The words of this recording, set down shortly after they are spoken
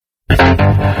You're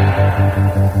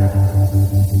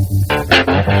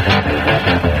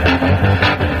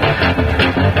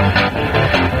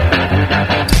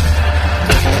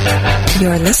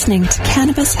listening to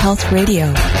Cannabis Health Radio.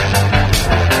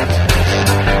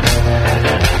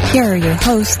 Here are your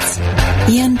hosts,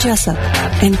 Ian Jessup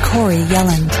and Corey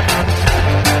Yelland.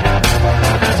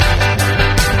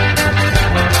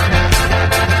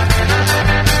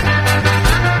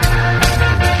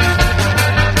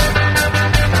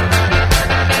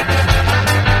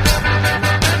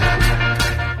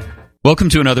 Welcome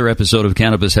to another episode of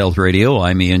Cannabis Health Radio.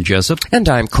 I'm Ian Jessup. And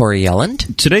I'm Corey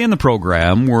Yelland. Today in the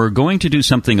program, we're going to do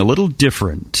something a little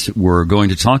different. We're going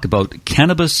to talk about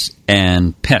cannabis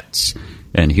and pets.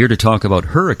 And here to talk about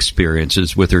her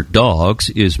experiences with her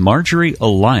dogs is Marjorie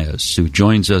Elias, who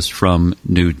joins us from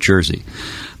New Jersey.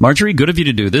 Marjorie, good of you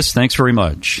to do this. Thanks very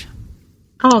much.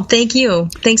 Oh, thank you.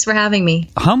 Thanks for having me.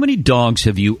 How many dogs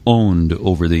have you owned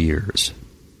over the years?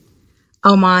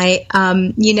 Oh, my.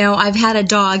 I've had a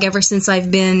dog ever since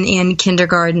I've been in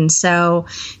kindergarten. So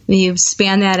you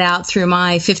span that out through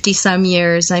my 50-some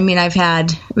years. I mean, I've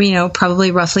had, probably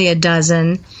roughly a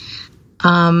dozen.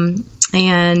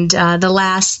 And the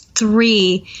last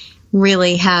 3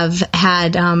 really have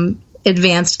had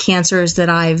advanced cancers that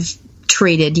I've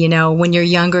treated. When you're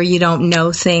younger, you don't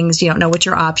know things. You don't know what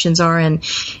your options are. And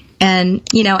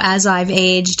as I've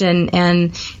aged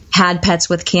and had pets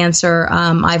with cancer,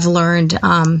 I've learned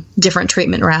different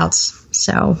treatment routes.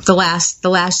 So the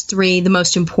last 3, the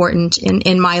most important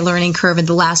in my learning curve, and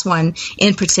the last one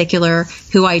in particular,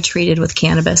 who I treated with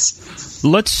cannabis.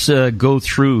 Let's go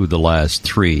through the last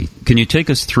 3. Can you take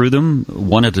us through them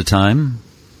one at a time?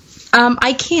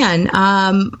 I can.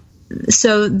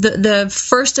 So the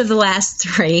first of the last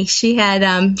 3, she had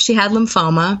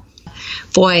lymphoma.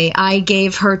 Boy, I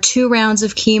gave her 2 rounds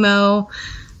of chemo.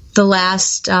 The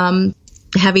last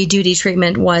heavy-duty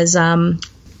treatment was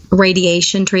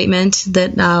radiation treatment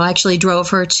that actually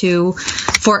drove her to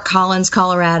Fort Collins,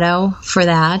 Colorado for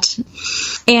that.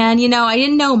 And, I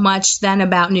didn't know much then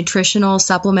about nutritional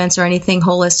supplements or anything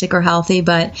holistic or healthy,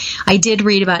 but I did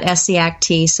read about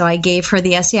SCAC-T, so I gave her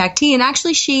the SCAC-T. And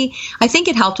actually I think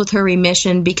it helped with her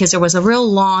remission because there was a real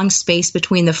long space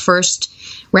between the first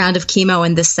round of chemo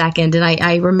and the second. And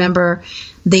I remember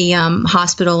the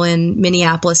hospital in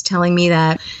Minneapolis telling me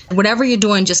that whatever you're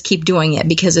doing, just keep doing it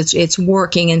because it's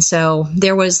working. And so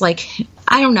there was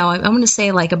I'm going to say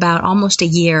about almost a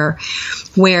year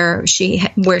where she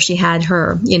had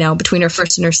her, between her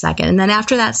first and her second. And then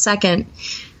after that second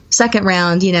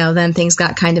round, then things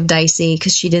got kind of dicey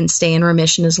because she didn't stay in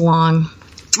remission as long.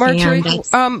 Marjorie,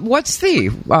 what's the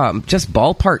just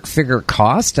ballpark figure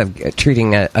cost of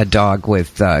treating a dog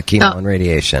with chemo and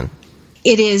radiation?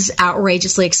 It is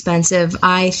outrageously expensive.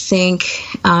 I think,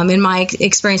 in my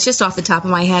experience, just off the top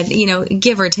of my head,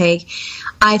 give or take,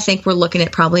 I think we're looking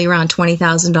at probably around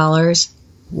 $20,000.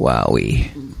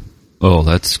 Wowie. Oh,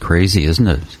 that's crazy, isn't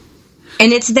it?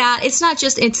 And it's not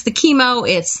just, it's the chemo,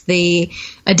 it's the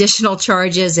additional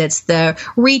charges, it's the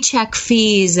recheck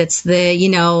fees, it's the,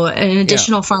 an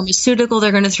additional pharmaceutical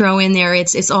they're going to throw in there.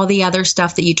 It's all the other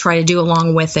stuff that you try to do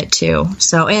along with it too.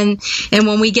 So, and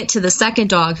when we get to the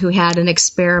second dog who had an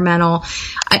experimental,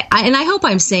 I hope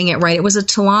I'm saying it right. It was a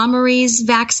telomerase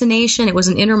vaccination. It was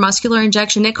an intramuscular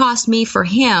injection. It cost me for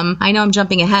him, I know I'm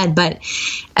jumping ahead, but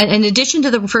in addition to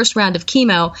the first round of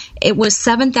chemo, it was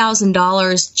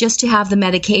 $7,000 just to have the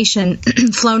medication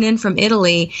flown in from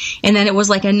Italy, and then it was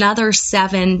like another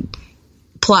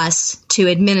 $7,000+ to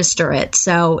administer it.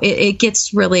 So it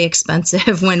gets really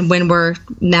expensive when we're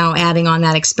now adding on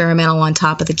that experimental on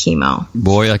top of the chemo.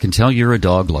 Boy, I can tell you're a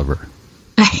dog lover.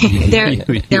 They're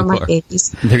my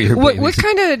babies. They're your babies. What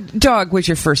kind of dog was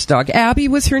your first dog? Abby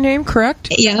was her name, correct?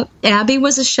 Yep. Abby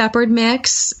was a shepherd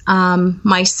mix.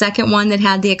 My second one that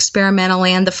had the experimental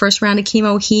and the first round of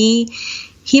chemo, he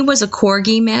was a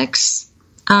corgi mix.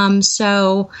 And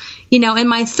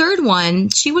my third one,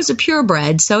 she was a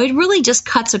purebred. So it really just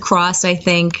cuts across, I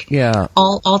think,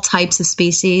 all types of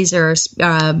species or,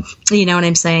 you know what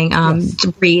I'm saying,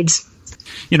 breeds.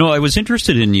 I was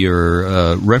interested in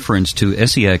your reference to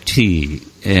SCAC-T,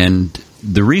 and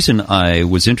the reason I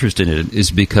was interested in it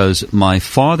is because my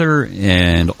father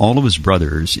and all of his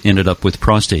brothers ended up with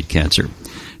prostate cancer.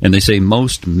 And they say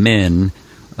most men,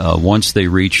 once they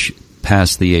reach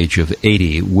past the age of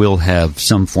 80, will have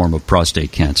some form of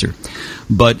prostate cancer.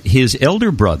 But his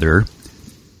elder brother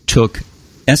took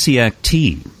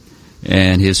SCAC-T,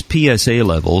 and his PSA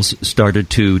levels started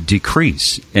to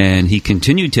decrease, and he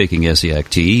continued taking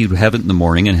SCAC-T. He'd have it in the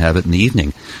morning and have it in the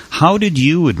evening. How did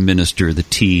you administer the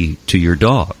tea to your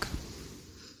dog?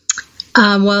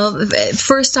 Well,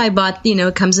 first I bought,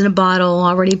 it comes in a bottle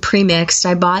already pre-mixed.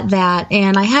 I bought that,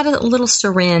 and I had a little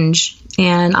syringe,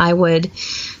 and I would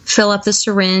fill up the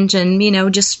syringe and,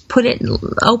 just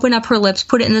open up her lips,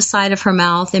 put it in the side of her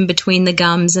mouth in between the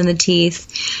gums and the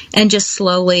teeth, and just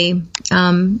slowly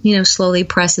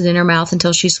press it in her mouth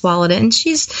until she swallowed it. And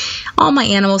all my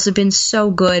animals have been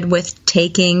so good with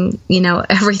taking,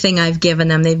 everything I've given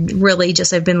them. They've really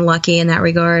I've been lucky in that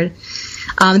regard.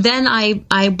 Then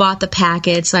I bought the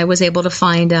packets. I was able to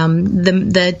find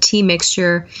the tea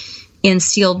mixture in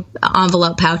sealed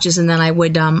envelope pouches, and then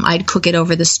I'd cook it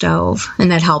over the stove,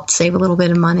 and that helped save a little bit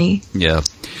of money. Yeah.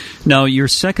 Now, your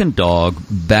second dog,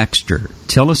 Baxter.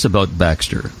 Tell us about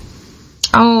Baxter.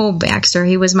 Oh, Baxter,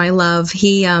 he was my love.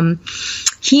 He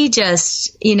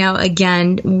just,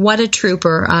 again, what a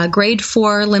trooper. Grade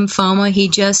 4 lymphoma. He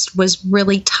just was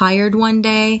really tired one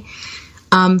day.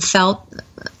 Felt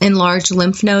enlarged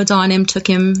lymph nodes on him, took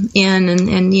him in,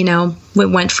 and we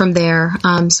went from there.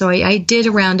 So I did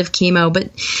a round of chemo,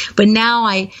 but now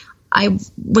I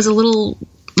was a little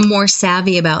more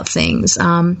savvy about things.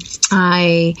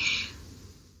 I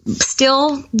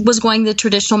still was going the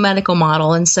traditional medical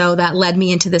model, and so that led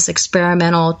me into this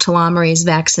experimental telomerase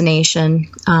vaccination,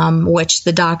 which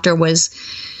the doctor was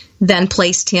then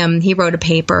placed him. He wrote a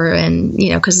paper, and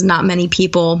because not many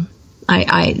people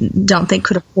I don't think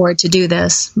could afford to do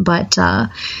this, but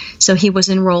so he was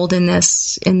enrolled in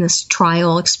this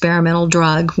trial experimental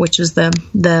drug, which was the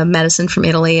medicine from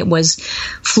Italy. It was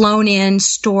flown in,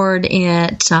 stored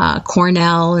at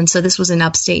Cornell, and so this was in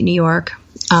upstate New York.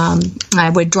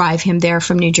 I would drive him there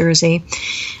from New Jersey,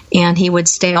 and he would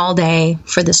stay all day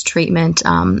for this treatment.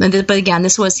 But again,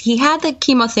 he had the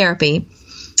chemotherapy.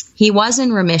 He was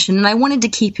in remission, and I wanted to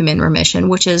keep him in remission,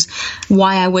 which is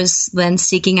why I was then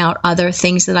seeking out other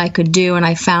things that I could do, and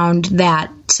I found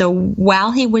that. So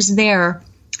while he was there,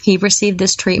 he received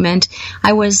this treatment.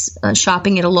 I was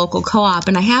shopping at a local co-op,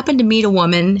 and I happened to meet a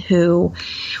woman who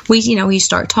we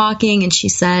start talking, and she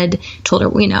told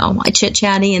her, I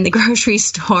chit-chatty in the grocery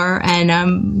store,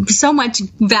 and so much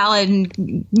valid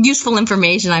and useful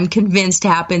information I'm convinced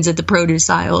happens at the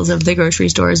produce aisles of the grocery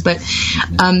stores. But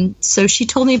so she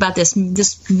told me about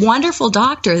this wonderful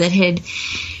doctor that had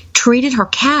treated her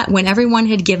cat when everyone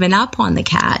had given up on the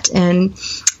cat,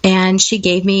 and she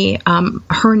gave me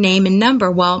her name and number.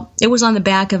 Well, it was on the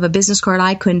back of a business card.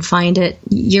 I couldn't find it.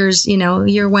 A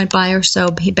year went by or so.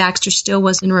 Baxter still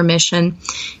was in remission,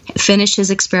 finished his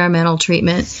experimental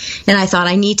treatment, and I thought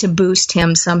I need to boost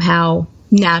him somehow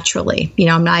naturally.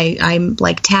 I'm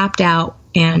like tapped out,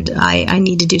 and I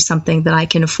need to do something that I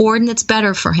can afford and that's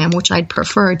better for him, which I'd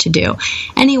prefer to do.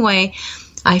 Anyway,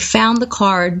 I found the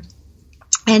card.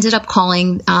 I ended up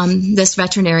calling this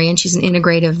veterinarian. She's an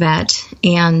integrative vet,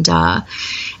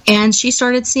 and she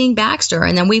started seeing Baxter,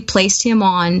 and then we placed him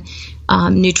on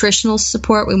nutritional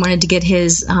support. We wanted to get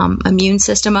his immune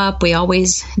system up. We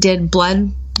always did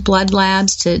blood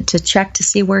labs to check to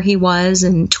see where he was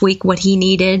and tweak what he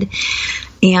needed,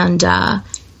 and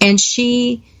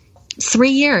she 3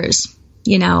 years,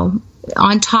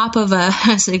 on top of a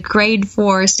grade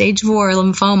 4, stage 4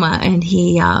 lymphoma,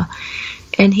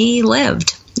 and he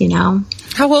lived,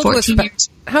 How old was 14.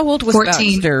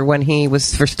 Baxter when he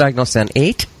was first diagnosed then?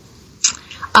 8?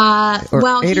 8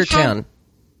 or 10?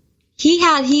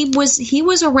 He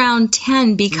was around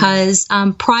 10 because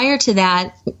prior to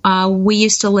that, we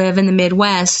used to live in the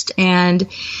Midwest, and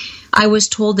I was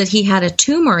told that he had a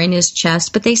tumor in his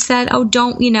chest, but they said, "Oh,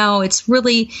 don't,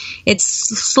 it's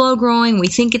slow growing. We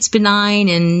think it's benign,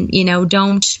 and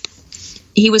don't."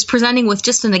 He was presenting with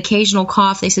just an occasional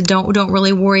cough. They said, don't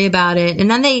really worry about it.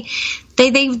 And then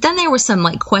then there was some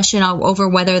question over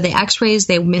whether the x-rays,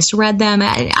 they misread them.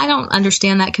 I don't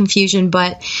understand that confusion,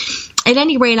 but at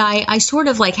any rate, I sort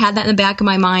of had that in the back of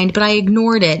my mind, but I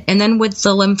ignored it. And then with the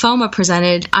lymphoma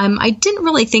presented, I didn't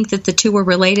really think that the two were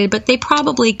related, but they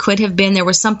probably could have been. There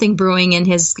was something brewing in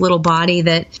his little body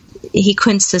that he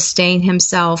couldn't sustain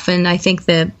himself. And I think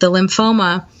that the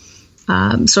lymphoma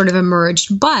sort of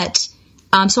emerged. But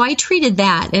so I treated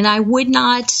that, and I would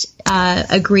not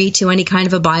agree to any kind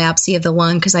of a biopsy of the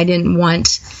lung because I didn't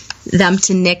want them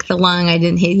to nick the lung.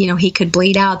 He could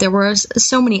bleed out. There were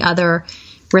so many other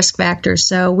risk factors.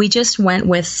 So we just went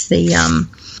with the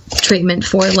treatment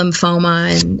for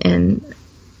lymphoma and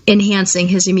enhancing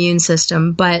his immune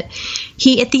system. But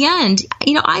he, at the end,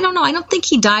 I don't know. I don't think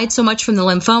he died so much from the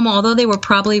lymphoma, although they were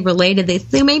probably related.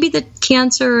 They maybe the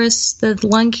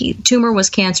lung tumor was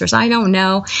cancerous. I don't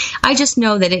know. I just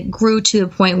know that it grew to the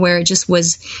point where it just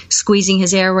was squeezing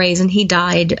his airways, and he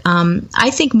died. I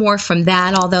think more from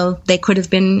that, although they could have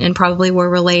been and probably were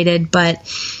related. But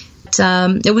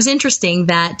It was interesting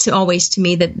that to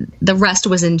me that the rest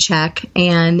was in check,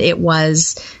 and it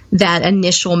was that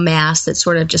initial mass that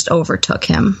sort of just overtook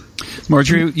him.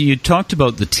 Marjorie, you talked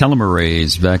about the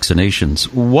telomerase vaccinations.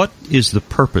 What is the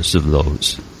purpose of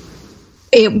those?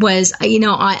 It was,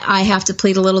 I have to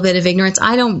plead a little bit of ignorance.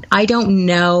 I don't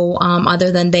know,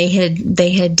 other than they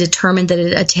had determined that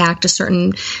it attacked a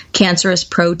certain cancerous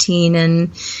protein,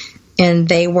 and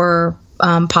they were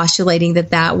postulating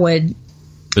that would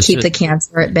keep the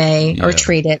cancer at bay or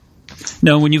treat it.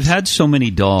 Now, when you've had so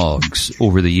many dogs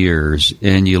over the years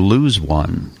and you lose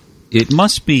one, it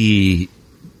must be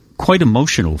quite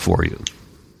emotional for you.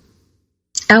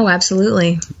 Oh,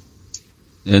 absolutely.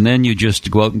 And then you just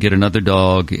go out and get another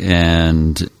dog,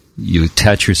 and you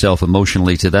attach yourself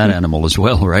emotionally to that animal as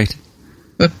well, right?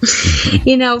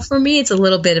 For me, it's a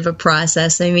little bit of a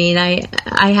process. I mean,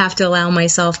 I have to allow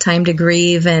myself time to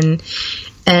grieve, and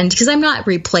because I'm not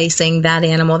replacing that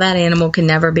animal. That animal can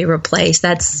never be replaced.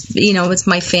 That's, it's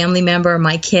my family member,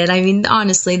 my kid. I mean,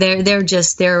 honestly,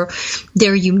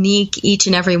 they're unique, each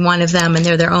and every one of them, and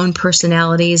they're their own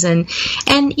personalities. And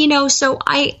so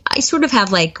I sort of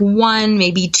have like one,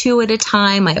 maybe two at a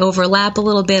time. I overlap a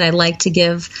little bit. I like to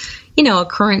give, a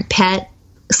current pet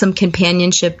some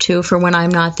companionship too for when I'm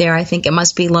not there. I think it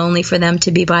must be lonely for them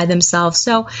to be by themselves.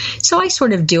 So I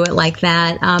sort of do it like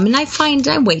that. And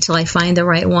I wait till I find the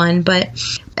right one, but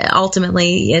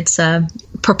ultimately it's a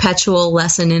perpetual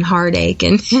lesson in heartache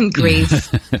and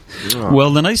grief.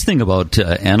 Well, the nice thing about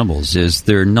animals is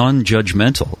they're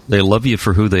non-judgmental. They love you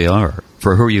for who they are,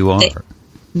 for who you are.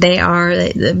 They are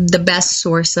the best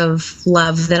source of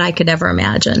love that I could ever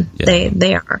imagine. Yeah.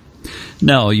 They are.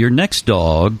 Now, your next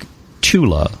dog,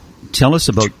 Tula. Tell us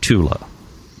about Tula.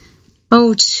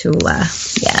 Oh, Tula.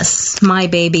 Yes, my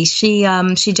baby. She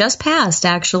just passed,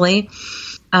 actually,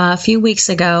 a few weeks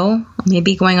ago,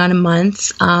 maybe going on a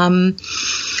month.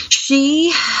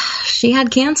 She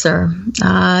had cancer.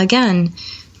 Again,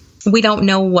 we don't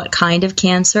know what kind of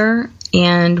cancer,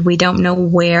 and we don't know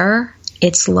where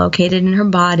it's located in her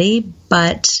body,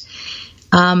 but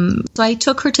so I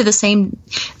took her to the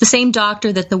same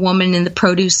doctor that the woman in the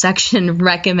produce section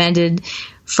recommended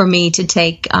for me to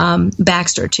take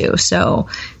Baxter to. So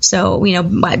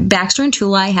Baxter and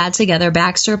Tula I had together.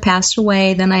 Baxter passed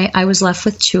away. Then I was left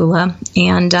with Tula,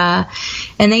 and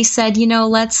they said,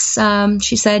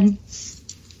 she said,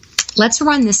 let's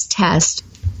run this test.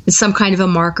 It's some kind of a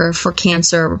marker for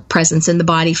cancer presence in the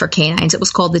body for canines. It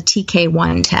was called the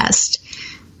TK1 test.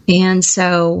 And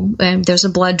so there's a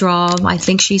blood draw. I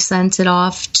think she sent it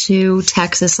off to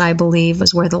Texas, I believe,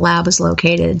 was where the lab was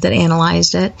located that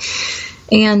analyzed it.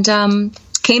 And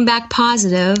came back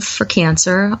positive for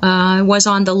cancer. Was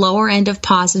on the lower end of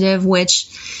positive, which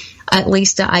at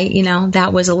least that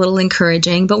was a little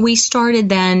encouraging. But we started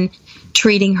then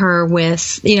treating her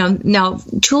with, now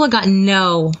Tula got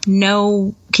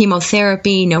no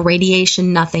chemotherapy, no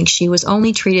radiation, nothing. She was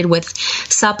only treated with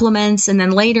supplements. And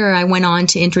then later I went on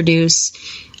to introduce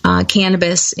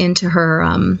cannabis into her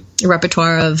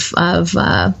repertoire of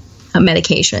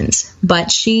medications.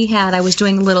 But I was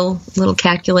doing a little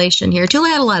calculation here. Tula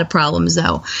had a lot of problems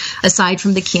though, aside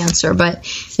from the cancer,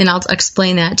 and I'll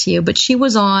explain that to you. But she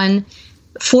was on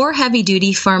 4 heavy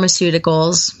duty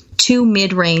pharmaceuticals, 2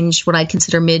 mid-range, what I'd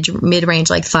consider mid-range,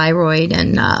 like thyroid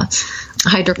and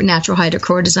natural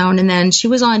hydrocortisone. And then she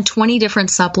was on 20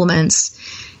 different supplements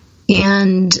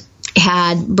and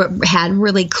had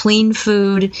really clean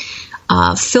food,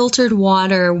 filtered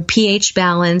water, pH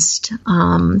balanced.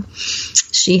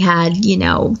 She had,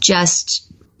 just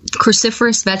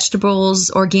cruciferous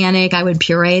vegetables, organic. I would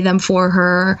puree them for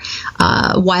her,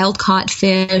 wild caught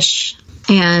fish,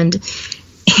 and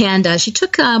she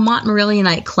took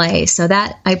montmorillionite clay. So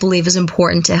that, I believe, is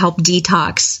important to help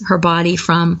detox her body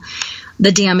from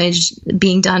the damage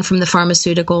being done from the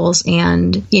pharmaceuticals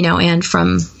and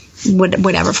from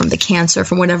whatever, from the cancer,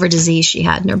 from whatever disease she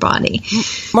had in her body.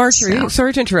 Marjorie,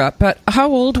 sorry to interrupt, but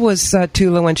how old was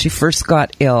Tula when she first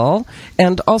got ill?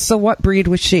 And also, what breed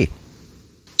was she?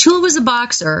 Tula was a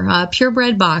boxer, a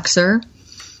purebred boxer.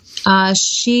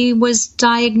 She was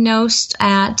diagnosed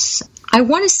at, I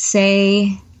want to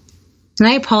say, and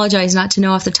I apologize not to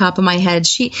know off the top of my head.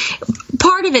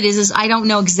 Part of it is I don't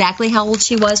know exactly how old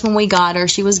she was when we got her.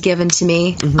 She was given to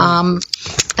me. Mm-hmm.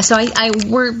 So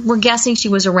we're guessing she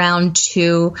was around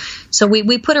 2. So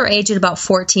we put her age at about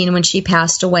 14 when she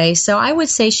passed away. So I would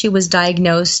say she was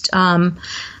diagnosed when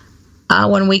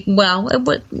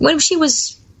she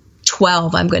was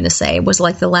 12, I'm going to say. It was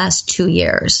like the last 2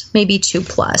 years, maybe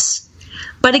 2+.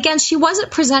 But again, she wasn't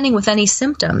presenting with any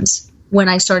symptoms when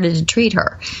I started to treat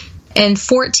her. And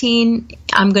 14,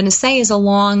 I'm going to say, is a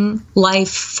long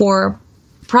life for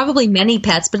probably many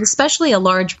pets, but especially a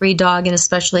large breed dog and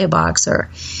especially a boxer.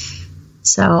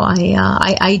 So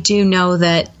I do know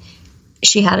that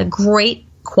she had a great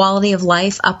quality of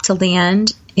life up till the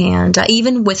end, and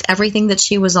even with everything that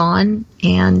she was on.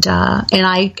 And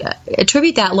I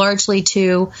attribute that largely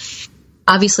to,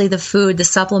 obviously, the food, the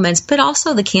supplements, but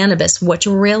also the cannabis, which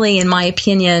really, in my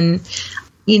opinion,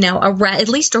 at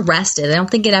least arrested. I don't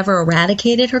think it ever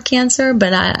eradicated her cancer,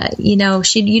 but,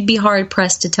 you'd be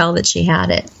hard-pressed to tell that she had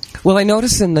it. Well, I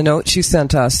noticed in the notes you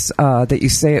sent us that you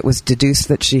say it was deduced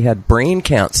that she had brain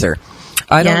cancer.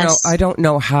 I don't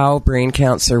know how brain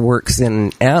cancer works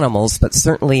in animals, but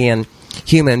certainly in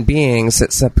human beings,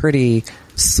 it's a pretty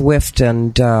swift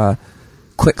and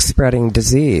quick-spreading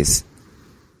disease.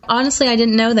 Honestly, I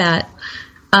didn't know that.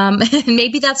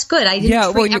 Maybe that's good. I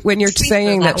didn't. When you're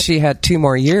saying that she had 2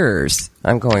 more years,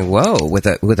 I'm going, whoa, with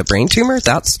a brain tumor?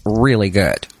 That's really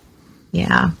good.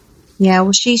 Yeah. Yeah,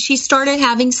 well, she started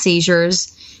having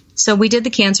seizures. So we did the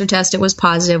cancer test. It was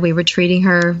positive. We were treating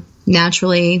her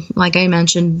naturally, like I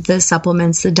mentioned, the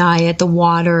supplements, the diet, the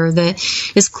water,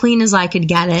 as clean as I could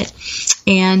get it.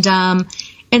 And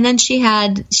then she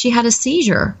had a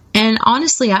seizure. And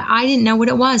honestly, I didn't know what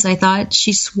it was. I thought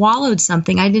she swallowed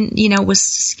something. I didn't, it was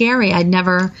scary. I'd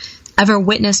never ever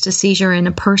witnessed a seizure in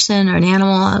a person or an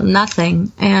animal,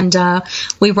 nothing. And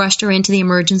we rushed her into the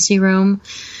emergency room.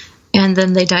 And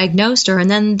then they diagnosed her, and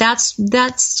then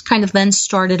that's kind of then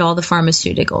started all the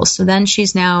pharmaceuticals. So then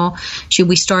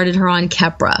we started her on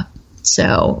Keppra,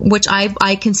 which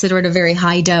I consider it a very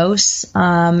high dose.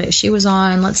 She was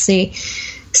on,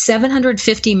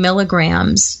 750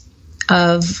 milligrams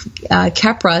of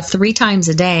Keppra 3 times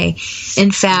a day.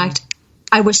 In fact,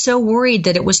 I was so worried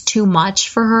that it was too much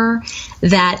for her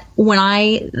that when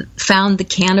I found the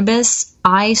cannabis,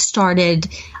 I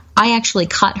actually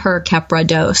cut her Keppra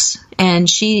dose, and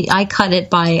I cut it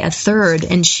by 1/3,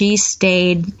 and she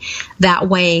stayed that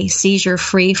way,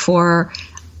 seizure-free, for,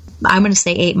 I'm going to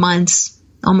say 8 months,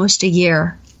 almost a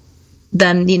year.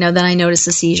 Then I noticed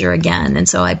a seizure again, and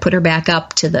so I put her back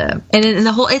up to the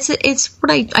whole. It's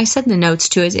what I said in the notes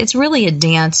too. It's really a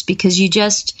dance, because you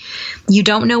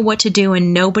don't know what to do,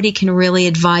 and nobody can really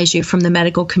advise you from the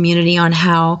medical community on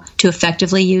how to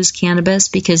effectively use cannabis,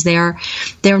 because they're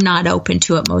not open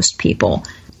to it. Most people,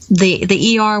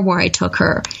 the ER where I took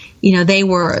her, they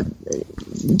were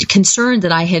concerned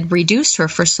that I had reduced her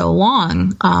for so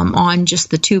long on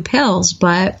just the 2 pills,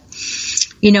 but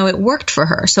it worked for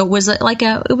her. So it was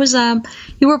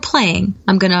you were playing.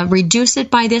 I'm going to reduce it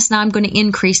by this. Now I'm going to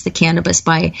increase the cannabis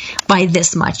by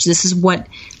this much. This is what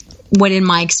in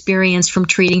my experience from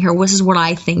treating her, this is what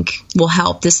I think will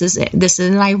help. This is,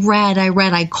 and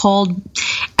I called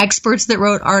experts that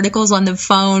wrote articles on the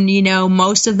phone.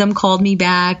 Most of them called me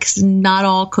back. Not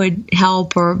all could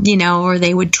help, or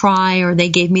they would try, or they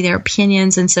gave me their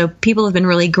opinions. And so people have been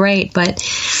really great, but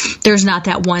there's not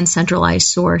that one centralized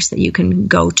source that you can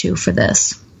go to for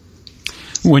this.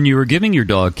 When you were giving your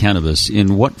dog cannabis,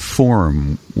 in what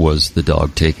form was the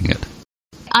dog taking it?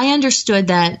 I understood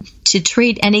that to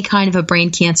treat any kind of a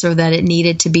brain cancer, that it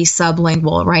needed to be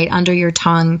sublingual, right, under your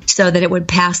tongue, so that it would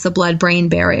pass the blood-brain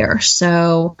barrier.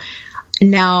 So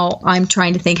now I'm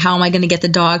trying to think, how am I going to get the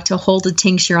dog to hold a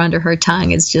tincture under her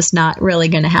tongue? It's just not really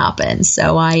going to happen.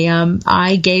 So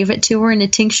I gave it to her in a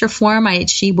tincture form.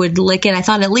 She would lick it. I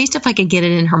thought at least if I could get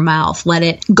it in her mouth, let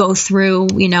it go through,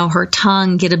 her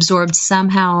tongue, get absorbed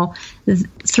somehow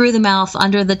through the mouth,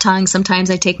 under the tongue. Sometimes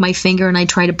I take my finger and I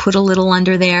try to put a little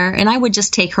under there, and I would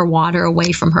just take her water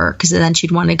away from her, because then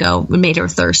she'd want to go. It made her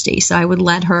thirsty. So I would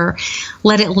let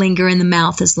it linger in the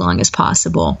mouth as long as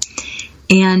possible.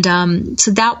 And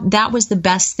so that was the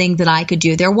best thing that I could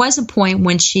do. There was a point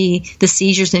when the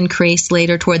seizures increased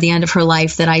later toward the end of her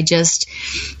life that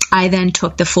I then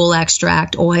took the full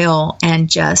extract oil and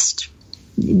just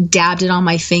dabbed it on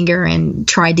my finger and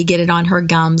tried to get it on her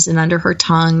gums and under her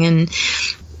tongue,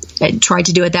 and tried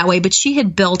to do it that way. But she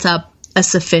had built up a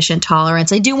sufficient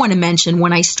tolerance. I do want to mention,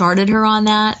 when I started her on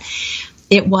that,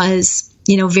 it was,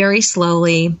 very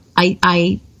slowly.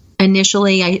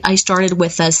 Initially, I started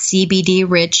with a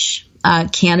CBD-rich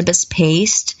cannabis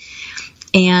paste,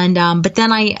 and but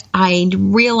then I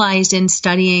realized in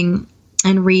studying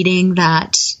and reading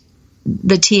that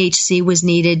the THC was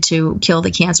needed to kill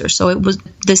the cancer. So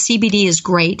the CBD is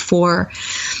great for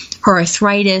her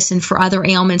arthritis and for other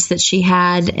ailments that she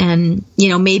had, and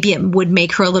maybe it would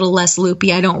make her a little less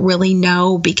loopy. I don't really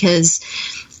know, because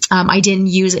I didn't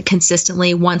use it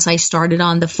consistently once I started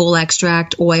on the full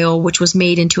extract oil, which was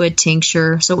made into a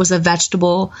tincture. So it was a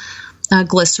vegetable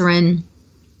glycerin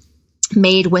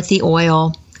made with the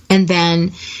oil. And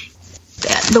then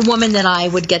the woman that I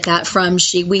would get that from,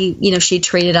 she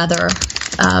treated other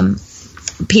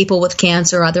people with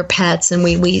cancer, other pets, and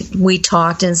we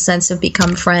talked and since have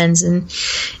become friends, and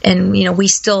we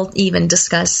still even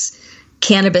discuss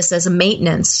cannabis as a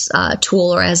maintenance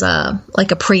tool, or as a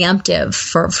preemptive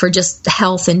for just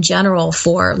health in general,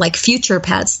 for like future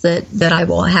pets that I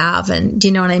will have, and do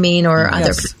you know what I mean, or yes.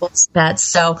 other people's pets.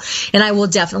 So, and I will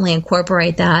definitely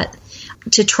incorporate that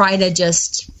to try to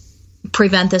just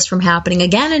prevent this from happening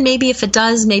again. And maybe if it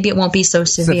does, maybe it won't be so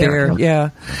severe.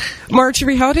 Yeah.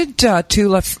 Marjorie, how did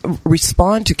Tula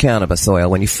respond to cannabis oil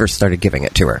when you first started giving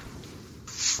it to her?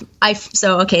 The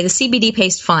CBD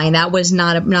paste, fine. That was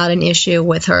not an issue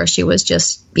with her. She was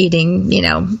just eating,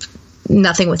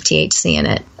 nothing with THC in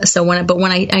it. So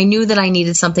when I knew that I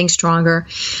needed something stronger,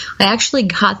 I actually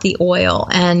got the oil,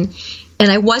 and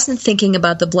I wasn't thinking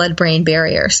about the blood-brain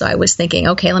barrier. So I was thinking,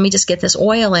 okay, let me just get this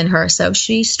oil in her. So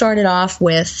she started off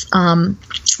with it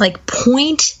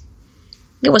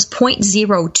was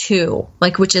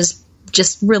 0.02, which is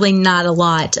just really not a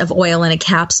lot of oil in a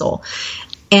capsule.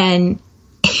 And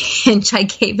I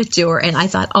gave it to her, and I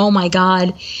thought, oh my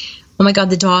God,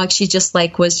 the dog, she just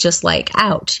was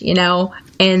out,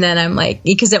 And then I'm like,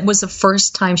 because it was the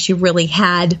first time she really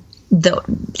had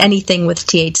anything with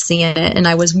THC in it, and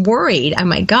I was worried. Oh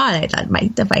my God, I thought,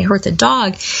 if I hurt the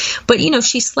dog, but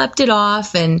she slept it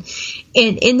off, and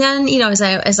then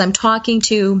as I'm talking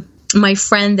to my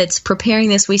friend that's preparing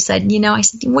this, we said, I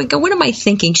said, what am I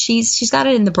thinking? She's got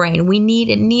it in the brain.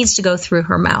 It needs to go through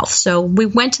her mouth. So we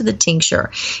went to the tincture,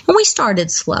 and we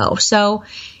started slow. So,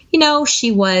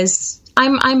 she was.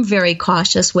 I'm very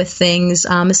cautious with things,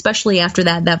 especially after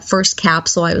that first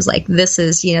capsule. I was like, this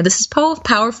is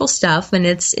powerful stuff, and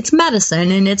it's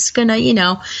medicine, and it's gonna,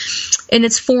 and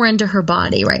it's foreign to her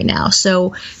body right now.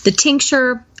 So the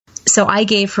tincture, so I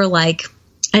gave her like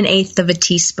 1/8 of a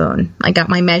teaspoon. I got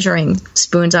my measuring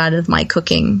spoons out of my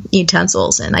cooking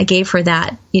utensils, and I gave her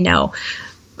that,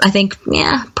 I think,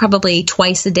 probably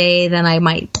twice a day. Then I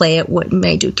might play it,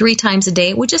 may do 3 times a day.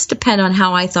 It would just depend on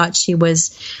how I thought she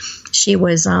was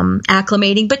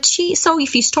acclimating. But so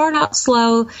if you start out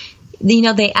slow,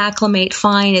 they acclimate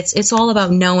fine. It's all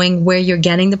about knowing where you're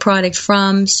getting the product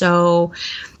from. So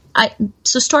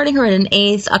starting her at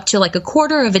 1/8 up to like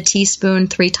 1/4 of a teaspoon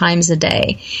 3 times a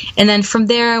day. And then from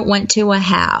there it went to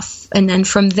 1/2. And then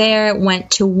from there it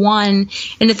went to 1.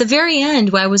 And at the very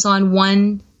end, I was on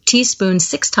 1 teaspoon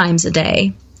 6 times a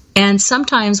day. And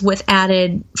sometimes with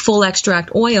added full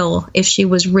extract oil if she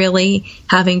was really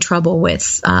having trouble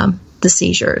with the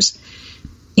seizures.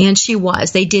 And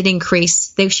they did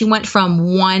increase. She went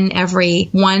from 1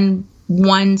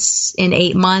 once in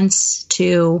 8 months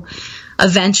to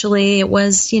eventually it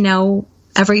was,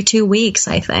 every 2 weeks,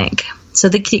 I think. So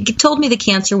it told me the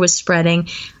cancer was spreading.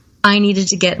 I needed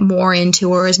to get more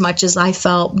into her as much as I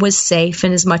felt was safe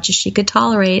and as much as she could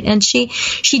tolerate. And she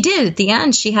did. At the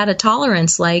end, she had a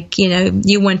tolerance like,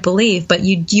 you wouldn't believe. But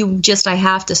I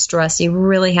have to stress, you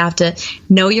really have to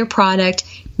know your product,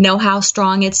 know how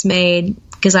strong it's made.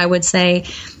 Because I would say,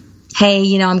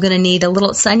 hey, I'm going to need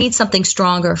I need something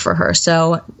stronger for her.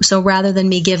 So rather than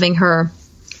me giving her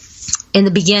in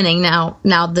the beginning,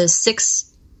 now the 6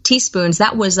 teaspoons,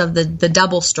 that was of the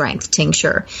double strength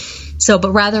tincture. So,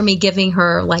 but rather me giving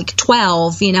her like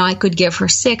 12, I could give her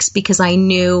 6 because I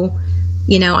knew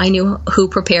who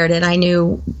prepared it. I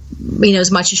knew,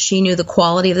 as much as she knew the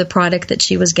quality of the product that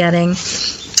she was getting,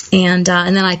 and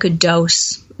then I could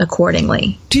dose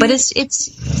accordingly. But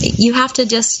you have to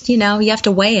just, you have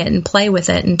to weigh it and play with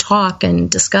it and talk and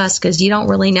discuss because you don't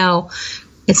really know.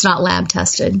 It's not lab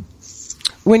tested.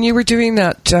 When you were doing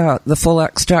that, the full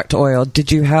extract oil,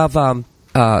 did you have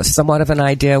somewhat of an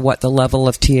idea what the level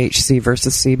of THC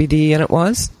versus CBD in it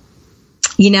was?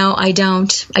 I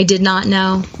don't. I did not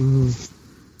know.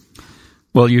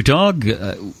 Well, your dog,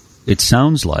 it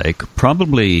sounds like,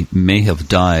 probably may have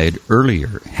died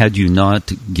earlier had you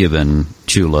not given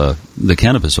Chula the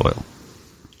cannabis oil.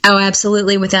 Oh,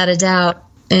 absolutely, without a doubt.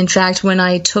 In fact, when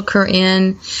I took her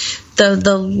in,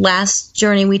 the last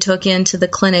journey we took into the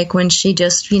clinic, when she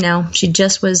just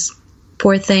was,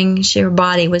 poor thing, her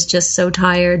body was just so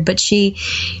tired, but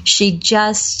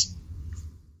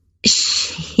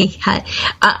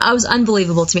I was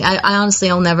unbelievable to me. I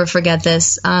honestly, I'll never forget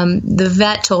this. The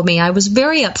vet told me, I was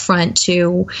very upfront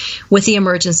with the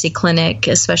emergency clinic,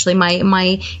 especially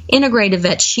my integrative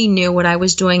vet. She knew what I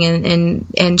was doing,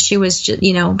 and she was,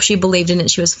 she believed in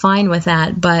it. She was fine with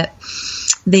that. But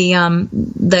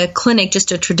the clinic,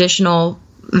 just a traditional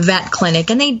vet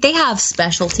clinic, and they have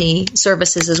specialty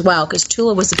services as well, because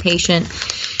Tula was a patient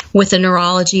with the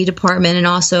neurology department and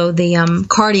also the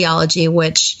cardiology,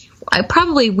 which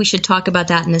we should talk about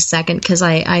that in a second, because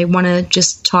I want to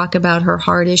just talk about her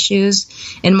heart issues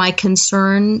and my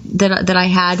concern that I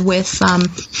had with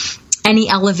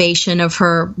any elevation of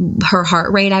her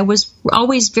heart rate. I was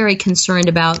always very concerned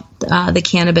about the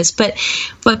cannabis. But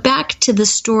back to the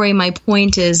story, my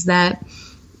point is that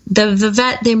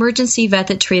the emergency vet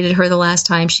that treated her the last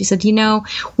time, she said,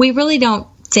 we really don't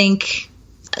think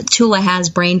Tula has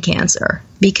brain cancer,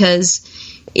 because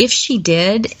if she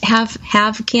did have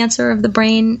cancer of the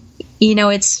brain,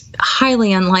 it's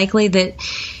highly unlikely that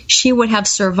she would have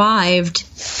survived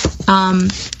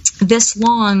this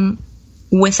long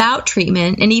without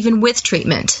treatment, and even with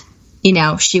treatment,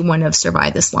 she wouldn't have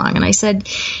survived this long. And I said,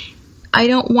 I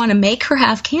don't want to make her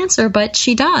have cancer, but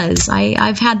she does.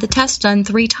 I've had the test done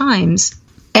 3 times.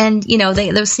 And,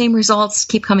 those same results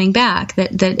keep coming back,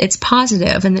 that it's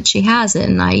positive and that she has it.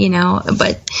 And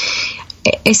but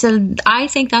I said, I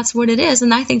think that's what it is.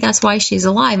 And I think that's why she's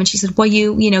alive. And she said, well,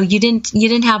 you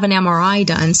didn't have an MRI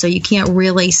done, so you can't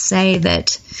really say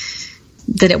that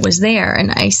it was there.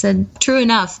 And I said, true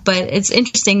enough, but it's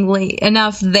interestingly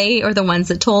enough, they are the ones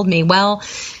that told me, well,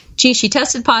 gee, she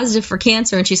tested positive for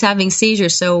cancer and she's having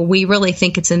seizures, so we really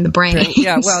think it's in the brain.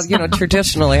 Yeah, well,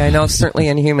 traditionally, I know certainly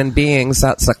in human beings,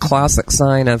 that's a classic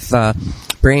sign of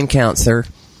brain cancer.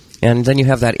 And then you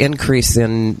have that increase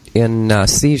in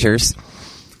seizures.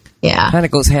 Yeah. Kind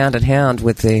of goes hand in hand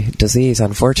with the disease,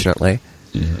 unfortunately.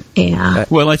 Yeah.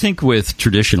 Well, I think with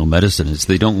traditional medicine is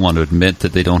they don't want to admit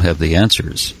that they don't have the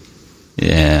answers.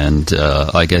 And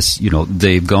I guess,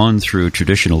 they've gone through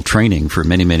traditional training for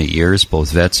many, many years,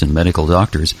 both vets and medical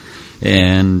doctors.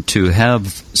 And to have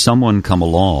someone come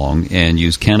along and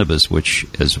use cannabis, which,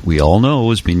 as we all know,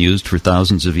 has been used for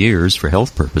thousands of years for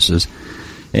health purposes,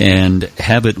 and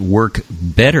have it work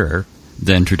better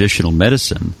than traditional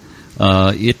medicine,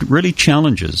 it really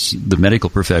challenges the medical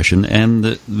profession and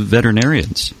the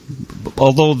veterinarians.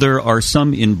 Although there are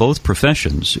some in both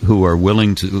professions who are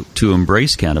willing to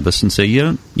embrace cannabis and say,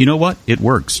 you know what, it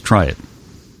works, try it.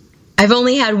 I've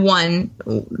only had one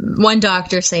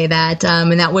doctor say that,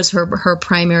 and that was her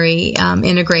primary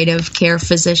integrative care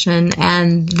physician.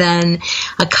 And then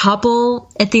a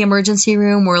couple at the emergency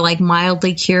room were like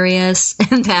mildly curious,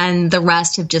 and then the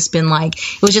rest have just been like,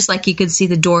 it was just like you could see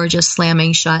the door just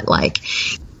slamming shut, like,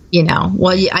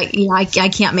 well, I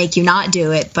can't make you not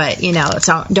do it, but,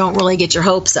 don't really get your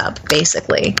hopes up,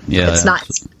 basically. Yeah. It's not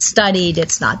studied,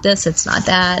 it's not this, it's not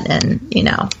that,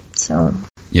 and, so...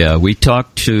 Yeah, we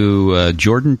talked to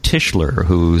Jordan Tischler,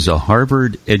 who's a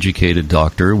Harvard-educated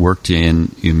doctor, worked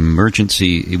in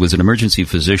emergency. He was an emergency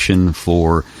physician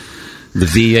for the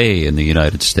VA in the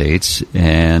United States,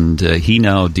 and he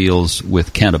now deals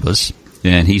with cannabis.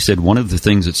 And he said one of the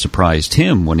things that surprised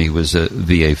him when he was a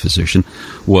VA physician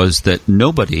was that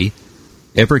nobody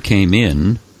ever came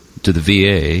in to the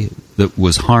VA that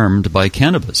was harmed by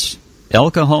cannabis.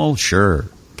 Alcohol, sure.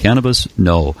 Cannabis,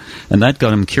 no. And that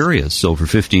got him curious. So for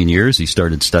 15 years, he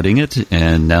started studying it,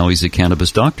 and now he's a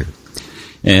cannabis doctor.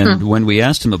 And when we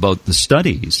asked him about the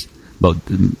studies, about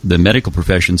the medical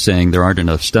profession saying there aren't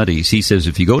enough studies, he says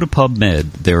if you go to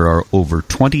PubMed, there are over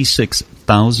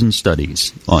 26,000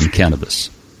 studies on cannabis.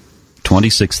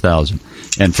 26,000.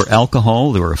 And for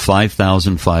alcohol, there are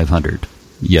 5,500.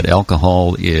 Yet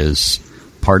alcohol is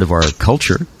part of our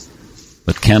culture.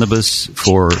 But cannabis,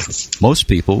 for most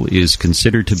people, is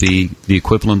considered to be the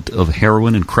equivalent of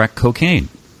heroin and crack cocaine.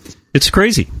 It's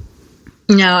crazy.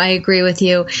 No, I agree with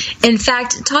you. In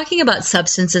fact, talking about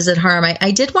substances that harm,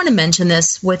 I did want to mention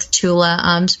this with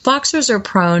Tula. Boxers are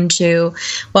prone to,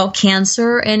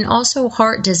 cancer and also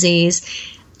heart disease.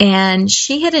 And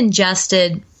she had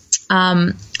ingested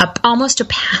almost a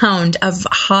pound of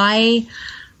highly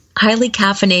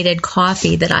caffeinated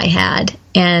coffee that I had.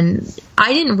 And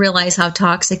I didn't realize how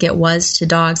toxic it was to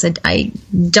dogs. I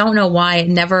don't know why. It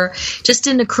never, just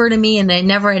didn't occur to me, and it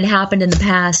never had happened in the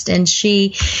past. And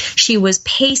she was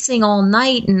pacing all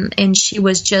night, and she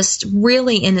was just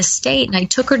really in a state. And I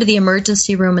took her to the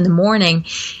emergency room in the morning.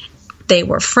 They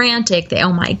were frantic.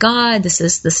 Oh my God, this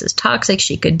is toxic.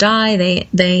 She could die.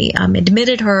 They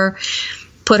admitted her,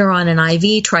 put her on an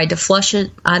IV, tried to flush it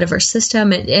out of her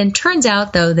system. And turns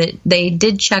out, though, that they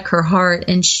did check her heart,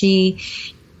 and she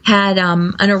had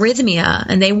an arrhythmia,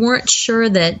 and they weren't sure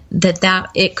they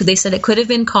said it could have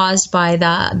been caused by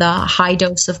the high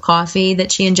dose of coffee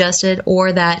that she ingested,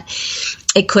 or that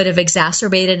it could have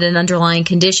exacerbated an underlying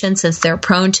condition since they're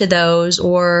prone to those,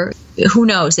 or who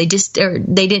knows? They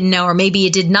didn't know, or maybe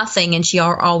it did nothing, and she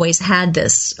always had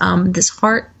this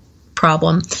heart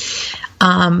problem.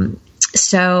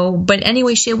 But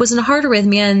anyway, it was a heart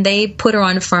arrhythmia, and they put her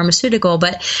on a pharmaceutical.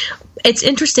 But it's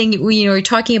interesting, you're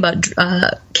talking about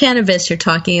cannabis, you're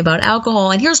talking about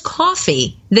alcohol, and here's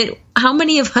coffee. That how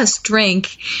many of us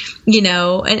drink?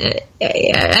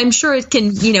 I'm sure it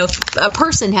can. If a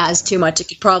person has too much, it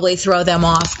could probably throw them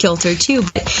off kilter too.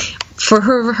 But for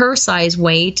her size,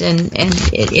 weight, and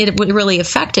it really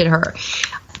affected her.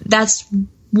 That's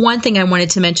one thing I wanted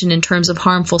to mention in terms of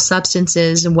harmful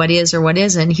substances and what is or what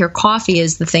isn't. Here, coffee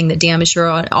is the thing that damaged her.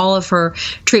 All of her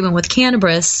treatment with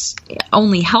cannabis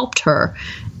only helped her.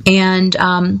 And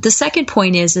the second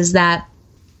point is that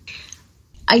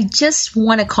I just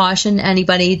want to caution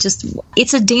anybody,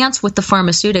 it's a dance with the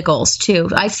pharmaceuticals too.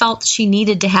 I felt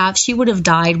she would have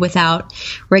died without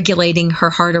regulating her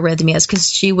heart arrhythmias, because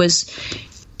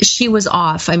she was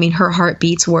off. I mean, her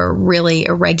heartbeats were really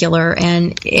irregular,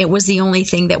 and it was the only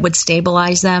thing that would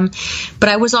stabilize them. But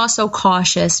I was also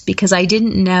cautious because I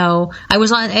didn't know.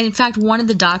 In fact, one of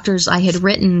the doctors I had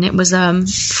written, it was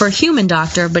for a human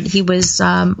doctor, but he was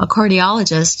a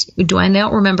cardiologist. I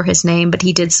don't remember his name, but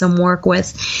he did some work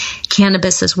with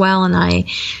cannabis as well. And I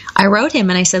wrote him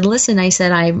and I said, listen,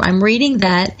 I'm reading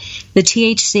that the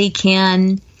THC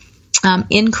can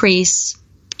increase,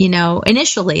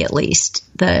 initially at least,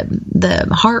 the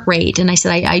heart rate. And I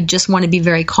said, I just want to be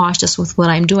very cautious with what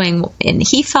I'm doing. And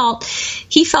he felt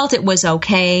it was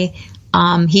okay.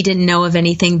 He didn't know of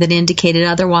anything that indicated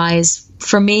otherwise.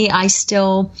 For me, I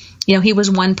still, he was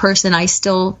one person. I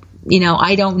still,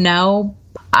 I don't know.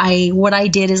 What I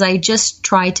did is I just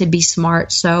tried to be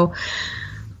smart. So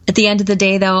at the end of the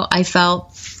day, though, I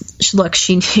felt, look,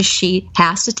 she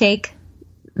has to take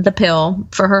the pill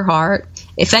for her heart.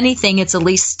 If anything, it's at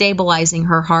least stabilizing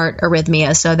her heart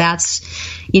arrhythmia. So that's,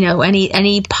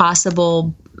 any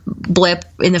possible blip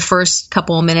in the first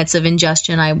couple of minutes of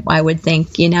ingestion, I would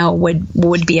think,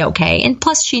 would be okay. And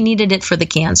plus, she needed it for the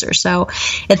cancer. So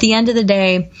at the end of the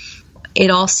day, it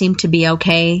all seemed to be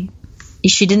okay.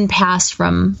 She didn't pass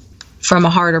from a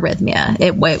heart arrhythmia.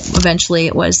 Eventually,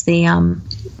 it was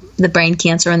the brain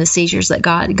cancer and the seizures that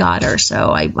got her.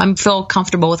 So I feel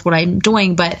comfortable with what I'm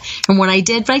doing, and what I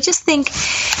did. But I just think,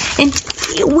 and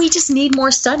we just need more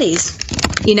studies,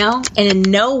 and in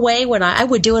no way I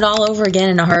would do it all over again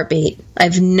in a heartbeat. I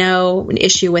have no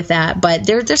issue with that. But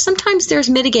there's sometimes there's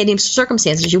mitigating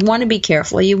circumstances. You want to be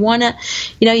careful. You want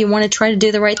to try to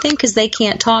do the right thing because they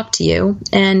can't talk to you.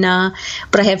 And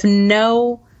but I have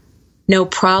no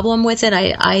problem with it.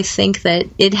 I think that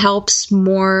it helps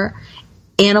more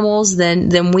animals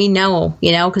than we know,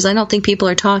 because I don't think people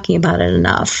are talking about it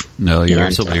enough. No, you're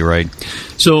absolutely right.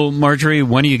 So, Marjorie,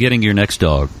 when are you getting your next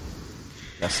dog?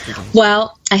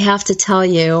 Well, I have to tell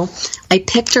you, I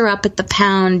picked her up at the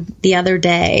pound the other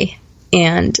day,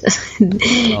 and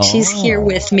she's here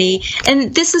with me.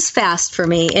 And this is fast for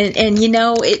me. And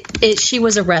she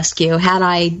was a rescue. Had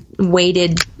I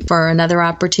waited for another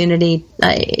opportunity,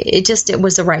 it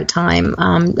was the right time.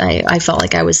 I felt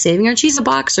like I was saving her. And she's a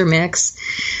boxer mix.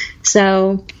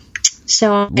 So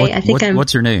I think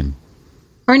what's her name?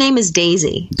 Her name is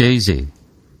Daisy. Daisy.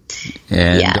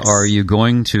 And yes. Are you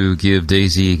going to give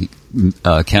Daisy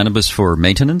cannabis for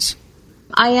maintenance?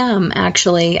 I am,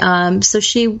 actually. So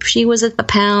she was at the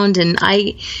pound, and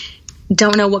I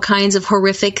don't know what kinds of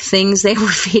horrific things they were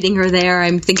feeding her there.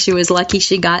 I think she was lucky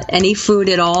she got any food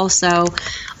at all. So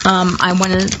I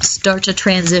want to start to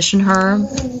transition her.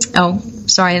 Oh,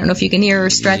 sorry. I don't know if you can hear her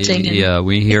stretching. Yeah,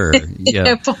 we hear her. Yeah. I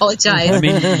apologize. I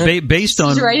mean, based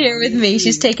on... She's right here with me.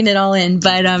 She's taking it all in.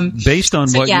 But based on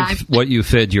what you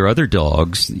fed your other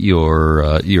dogs,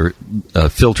 your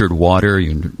filtered water,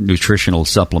 your nutritional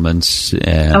supplements,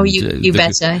 and... you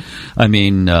betcha. I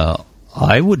mean...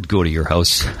 I would go to your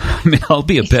house. I mean, I'll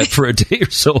be a pet for a day or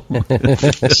so.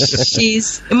 You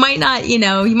might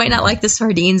not like the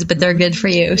sardines, but they're good for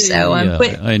you. So,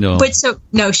 I know. But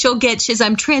she'll get.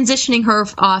 I'm transitioning her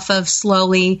off of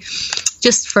slowly,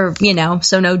 just for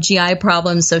so no GI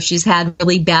problems. So she's had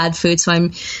really bad food. So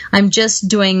I'm just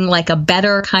doing like a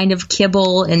better kind of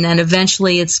kibble, and then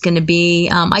eventually it's going to be.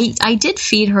 I did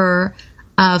feed her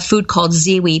food called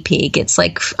Ziwi Peak. It's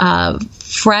like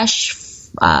fresh.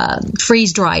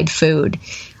 Freeze-dried food.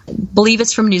 I believe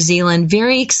it's from New Zealand.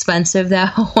 Very expensive, though.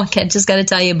 I just got to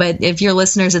tell you. But if you're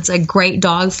listeners, it's a great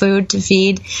dog food to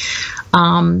feed.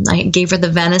 I gave her the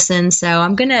venison, so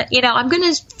I'm gonna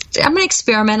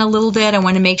experiment a little bit. I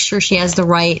want to make sure she has the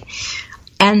right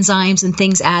enzymes and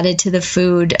things added to the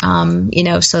food,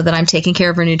 so that I'm taking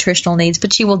care of her nutritional needs.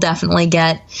 But she will definitely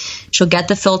she'll get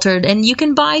the filtered, and you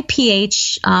can buy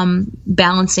pH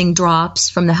balancing drops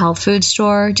from the health food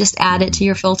store. Just add it to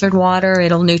your filtered water.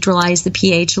 It'll neutralize the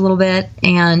pH a little bit,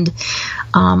 and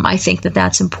I think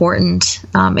that's important.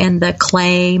 And the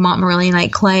clay,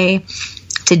 Montmorillonite clay,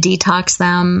 to detox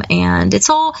them, and it's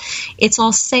all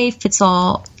safe. It's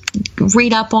all,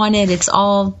 read up on it. It's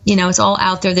all, it's all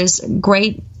out there. There's a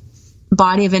great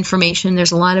body of information.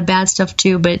 There's a lot of bad stuff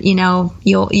too, but you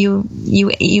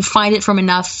find it from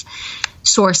enough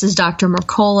sources. Dr.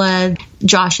 Mercola,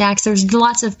 Josh Axe, there's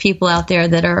lots of people out there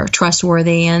that are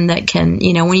trustworthy and that can,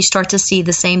 when you start to see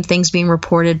the same things being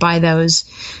reported by those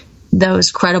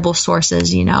credible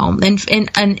sources,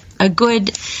 and a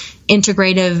good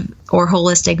integrative or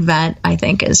holistic vet, I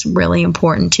think, is really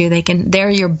important too. They're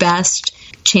your best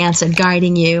chance at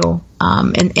guiding you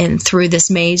and through this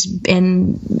maze,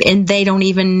 and they don't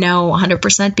even know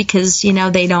 100% because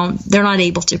they're not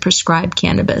able to prescribe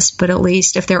cannabis, but at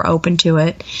least if they're open to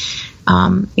it,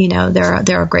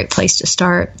 they're a great place to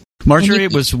start. Marjorie,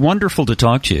 it was wonderful to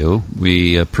talk to you.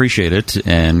 We appreciate it,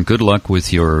 and good luck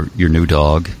with your new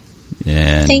dog.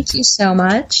 And thank you so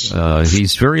much.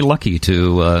 He's very lucky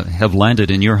to have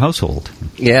landed in your household.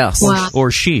 Yes. Wow.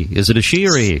 Or she. Is it a she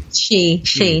or a he?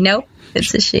 She. Nope.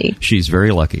 It's a she. She's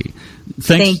very lucky.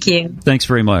 Thank you. Thanks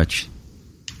very much.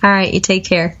 All right. You take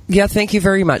care. Yeah, thank you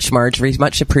very much, Marjorie.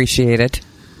 Much appreciated.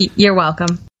 You're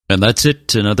welcome. And that's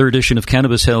it. Another edition of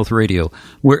Cannabis Health Radio.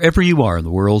 Wherever you are in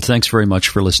the world, thanks very much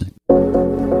for listening.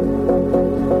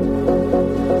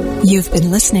 You've been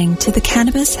listening to the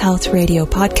Cannabis Health Radio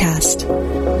podcast.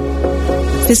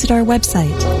 Visit our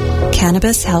website,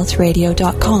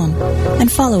 cannabishealthradio.com,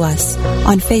 and follow us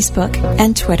on Facebook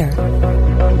and Twitter.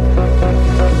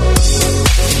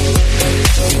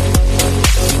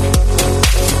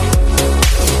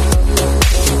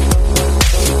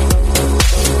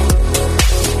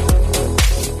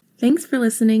 Thanks for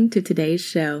listening to today's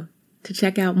show. To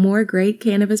check out more great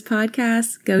cannabis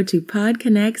podcasts, go to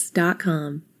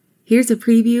podconnects.com. Here's a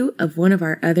preview of one of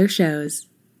our other shows.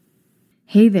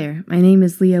 Hey there, my name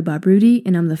is Leah Babrudi,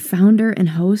 and I'm the founder and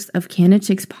host of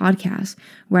Canachicks Podcast,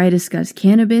 where I discuss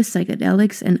cannabis,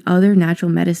 psychedelics, and other natural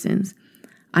medicines.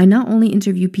 I not only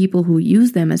interview people who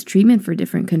use them as treatment for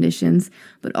different conditions,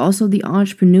 but also the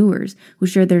entrepreneurs who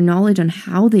share their knowledge on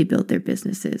how they built their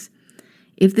businesses.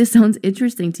 If this sounds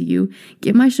interesting to you,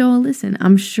 give my show a listen.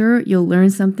 I'm sure you'll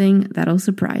learn something that'll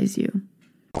surprise you.